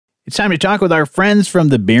It's time to talk with our friends from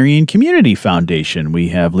the Berrien Community Foundation. We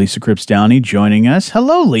have Lisa Cripps Downey joining us.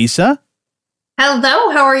 Hello, Lisa. Hello,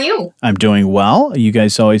 how are you? I'm doing well. You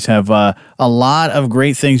guys always have a lot of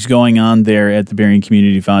great things going on there at the Berrien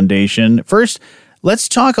Community Foundation. First, let's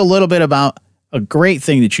talk a little bit about a great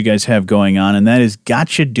thing that you guys have going on, and that is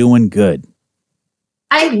Gotcha Doing Good.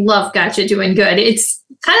 I love Gotcha Doing Good. It's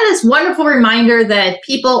kind of this wonderful reminder that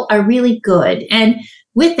people are really good. And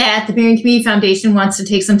with that, the Berrien Community Foundation wants to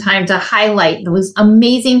take some time to highlight those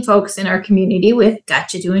amazing folks in our community with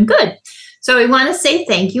Gotcha Doing Good. So we want to say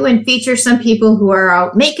thank you and feature some people who are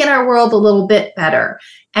out making our world a little bit better.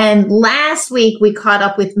 And last week, we caught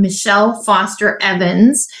up with Michelle Foster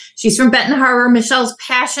Evans. She's from Benton Harbor. Michelle's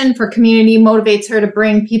passion for community motivates her to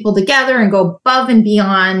bring people together and go above and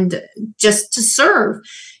beyond just to serve.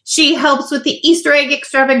 She helps with the Easter egg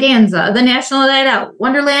extravaganza, the National Night Out,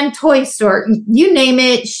 Wonderland Toy Store, you name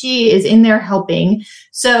it, she is in there helping.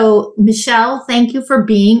 So, Michelle, thank you for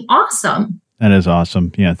being awesome. That is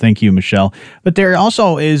awesome. Yeah, thank you, Michelle. But there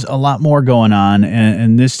also is a lot more going on,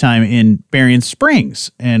 and this time in Berrien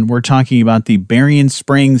Springs. And we're talking about the Berrien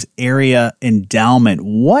Springs Area Endowment.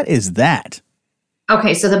 What is that?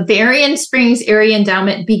 Okay, so the Berrien Springs Area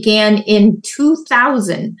Endowment began in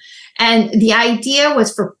 2000. And the idea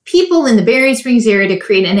was for people in the Berrien Springs area to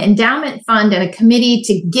create an endowment fund and a committee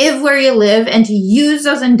to give where you live and to use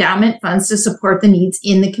those endowment funds to support the needs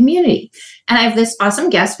in the community. And I have this awesome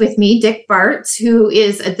guest with me, Dick Bartz, who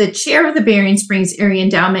is the chair of the Berrien Springs Area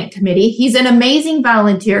Endowment Committee. He's an amazing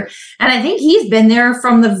volunteer, and I think he's been there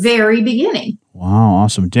from the very beginning. Wow,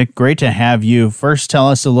 awesome. Dick, great to have you. First, tell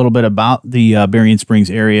us a little bit about the Berrien Springs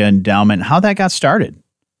Area Endowment, how that got started.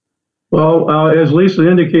 Well, as Lisa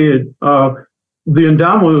indicated, the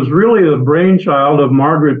endowment was really the brainchild of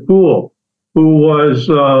Margaret Poole, who was,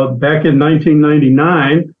 back in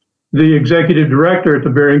 1999, the executive director at the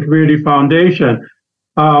Berrien Community Foundation.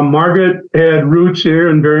 Margaret had roots here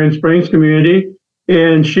in Berrien Springs community,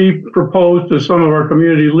 and she proposed to some of our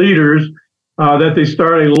community leaders that they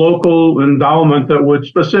start a local endowment that would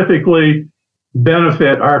specifically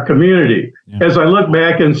benefit our community. Yeah. As I look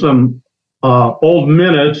back in some old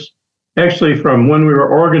minutes, actually from when we were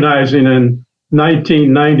organizing in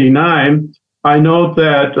 1999, I note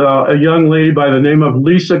that a young lady by the name of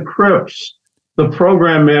Lisa Cripps, the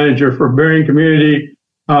program manager for Berrien Community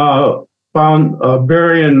Community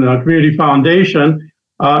Foundation,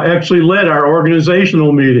 actually led our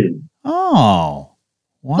organizational meeting. Oh,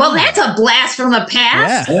 wow. Well, that's a blast from the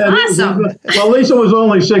past. Yeah. Awesome. Well, Lisa was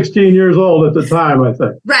only 16 years old at the time, I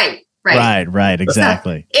think. Right,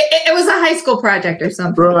 exactly. It was a high school project or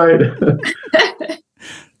something. Right.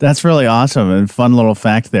 That's really awesome and fun little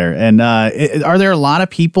fact there. And are there a lot of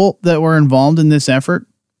people that were involved in this effort?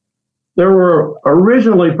 There were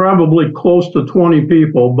originally probably close to 20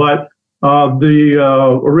 people, but the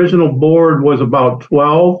original board was about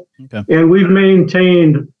 12. Okay. And we've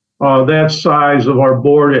maintained that size of our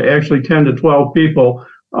board at actually 10 to 12 people.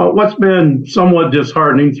 What's been somewhat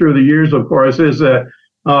disheartening through the years, of course, is that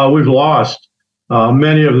we've lost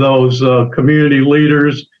many of those community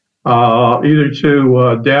leaders, either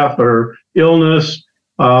to death or illness.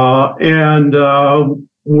 And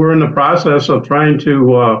we're in the process of trying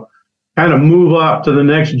to kind of move up to the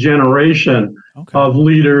next generation of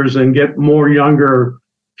leaders and get more younger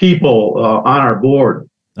people on our board.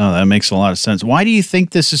 Oh, that makes a lot of sense. Why do you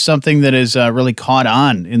think this is something that is really caught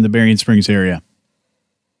on in the Berrien Springs area?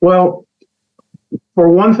 Well, for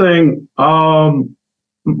one thing,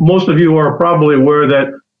 most of you are probably aware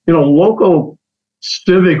that, local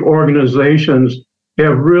civic organizations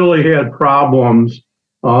have really had problems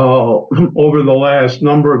over the last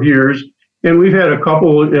number of years. And we've had a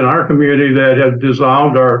couple in our community that have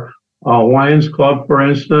dissolved, our Lions Club, for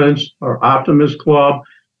instance, our Optimist Club.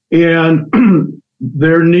 And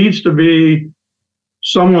there needs to be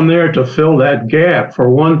someone there to fill that gap, for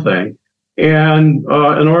one thing. And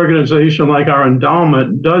an organization like our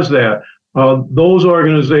endowment does that. Those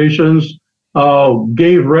organizations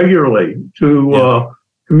gave regularly to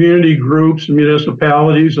community groups,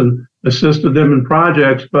 municipalities, and assisted them in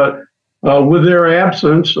projects. But with their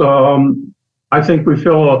absence, I think we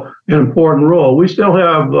fill an important role. We still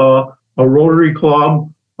have a Rotary Club,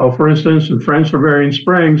 for instance, and Friends for Berrien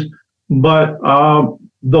Springs, but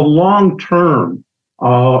the long-term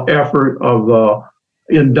effort of the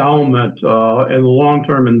endowment and the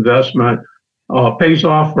long-term investment pays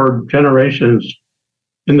off for generations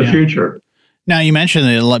in the future. Now, you mentioned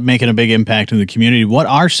that making a big impact in the community. What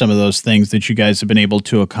are some of those things that you guys have been able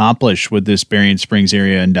to accomplish with this Berrien Springs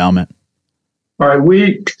Area Endowment? All right,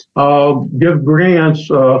 we give grants.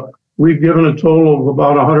 We've given a total of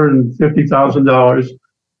about $150,000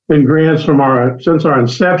 in grants since our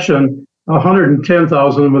inception,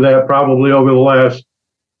 110,000 of that probably over the last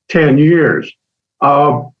 10 years.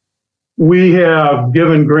 We have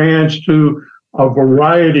given grants to a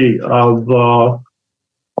variety of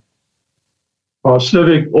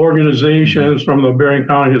civic organizations, from the Berrien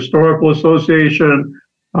County Historical Association,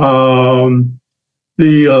 the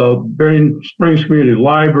Berrien Springs Community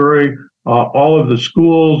Library, all of the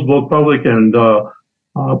schools, both public and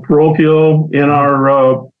parochial in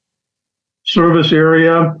our service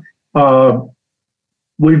area.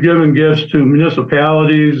 We've given gifts to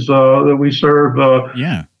municipalities that we serve,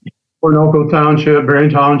 Orinoco Township, Berrien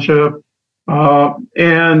Township,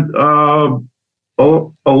 and a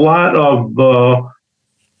lot of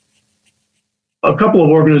a couple of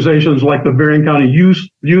organizations like the Berrien County Youth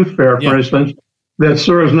Fair, for instance, that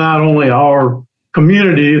serves not only our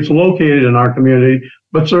community, it's located in our community,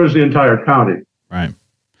 but serves the entire county. Right.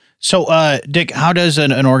 So, Dick, how does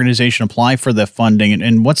an organization apply for the funding,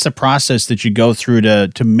 and what's the process that you go through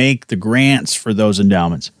to make the grants for those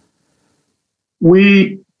endowments?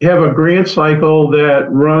 We have a grant cycle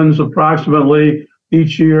that runs approximately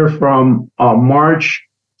each year from March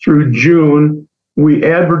through June. We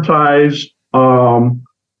advertise the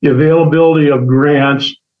availability of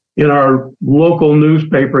grants in our local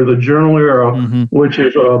newspaper, the Journal Era, which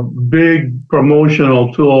is a big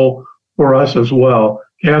promotional tool for us as well.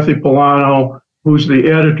 Kathy Polano, who's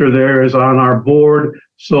the editor there, is on our board,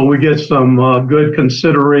 so we get some good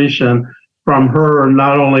consideration from her,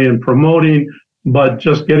 not only in promoting, but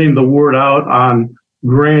just getting the word out on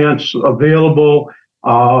grants available.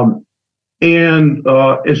 And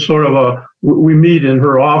it's sort of we meet in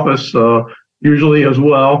her office usually as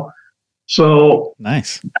well. So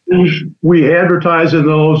nice. We advertise in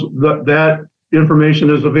those, that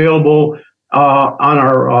information is available on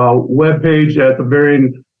our webpage at the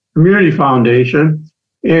Berrien Community Foundation,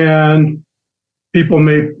 and people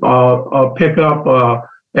may pick up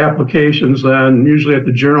applications then, usually at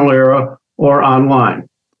the Journal Era or online.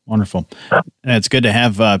 Wonderful. And it's good to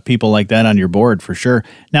have people like that on your board for sure.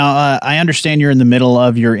 Now, I understand you're in the middle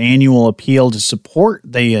of your annual appeal to support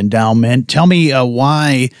the endowment. Tell me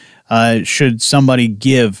why should somebody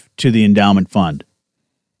give to the endowment fund?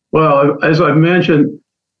 Well, as I mentioned,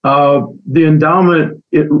 the endowment,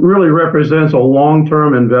 it really represents a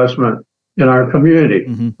long-term investment in our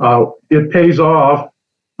community. It pays off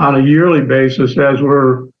on a yearly basis, as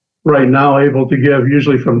we're right now able to give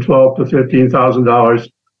usually from $12,000 to $15,000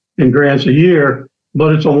 in grants a year,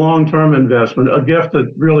 but it's a long-term investment, a gift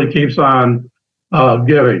that really keeps on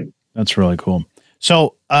giving. That's really cool.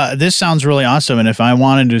 So this sounds really awesome. And if I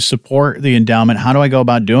wanted to support the endowment, how do I go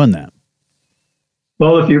about doing that?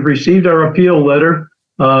 Well, if you've received our appeal letter,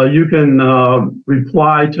 you can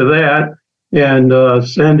reply to that and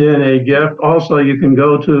send in a gift. Also, you can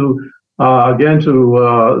go to, again,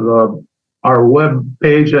 to our web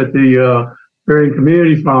page at the Berrien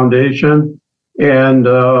Community Foundation and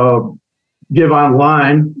give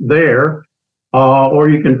online there, or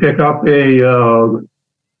you can pick up an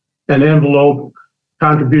envelope,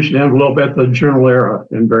 contribution envelope at the Journal Era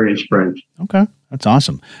in Berrien Springs. Okay, that's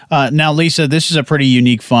awesome. Now, Lisa, this is a pretty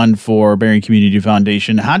unique fund for Berrien Community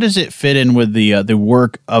Foundation. How does it fit in with the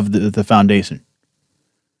work of the foundation?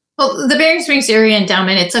 Well, the Berrien Springs Area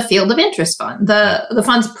Endowment, it's a field of interest fund. The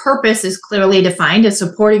fund's purpose is clearly defined as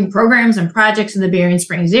supporting programs and projects in the Berrien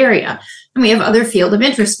Springs area. And we have other field of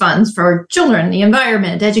interest funds for children, the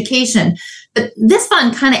environment, education. But this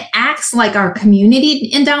fund kind of acts like our community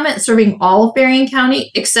endowment, serving all of Berrien County,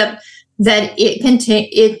 except that it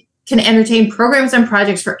can entertain programs and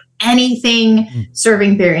projects for anything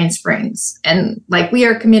serving Berrien Springs. And like we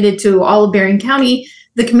are committed to all of Berrien County,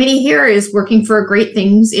 the committee here is working for great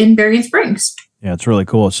things in Berrien Springs. Yeah, it's really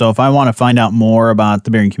cool. So if I want to find out more about the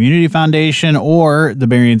Berrien Community Foundation or the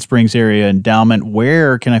Berrien Springs Area Endowment,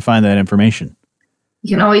 where can I find that information?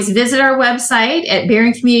 You can always visit our website at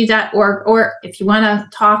berriencommunity.org, or if you want to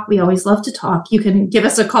talk, we always love to talk. You can give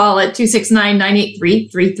us a call at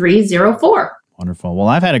 269-983-3304. Wonderful. Well,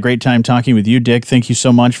 I've had a great time talking with you, Dick. Thank you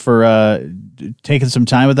so much for taking some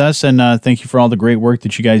time with us, and thank you for all the great work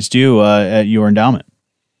that you guys do at your endowment.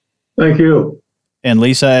 Thank you. And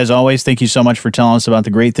Lisa, as always, thank you so much for telling us about the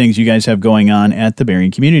great things you guys have going on at the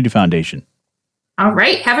Berrien Community Foundation. All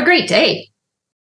right. Have a great day.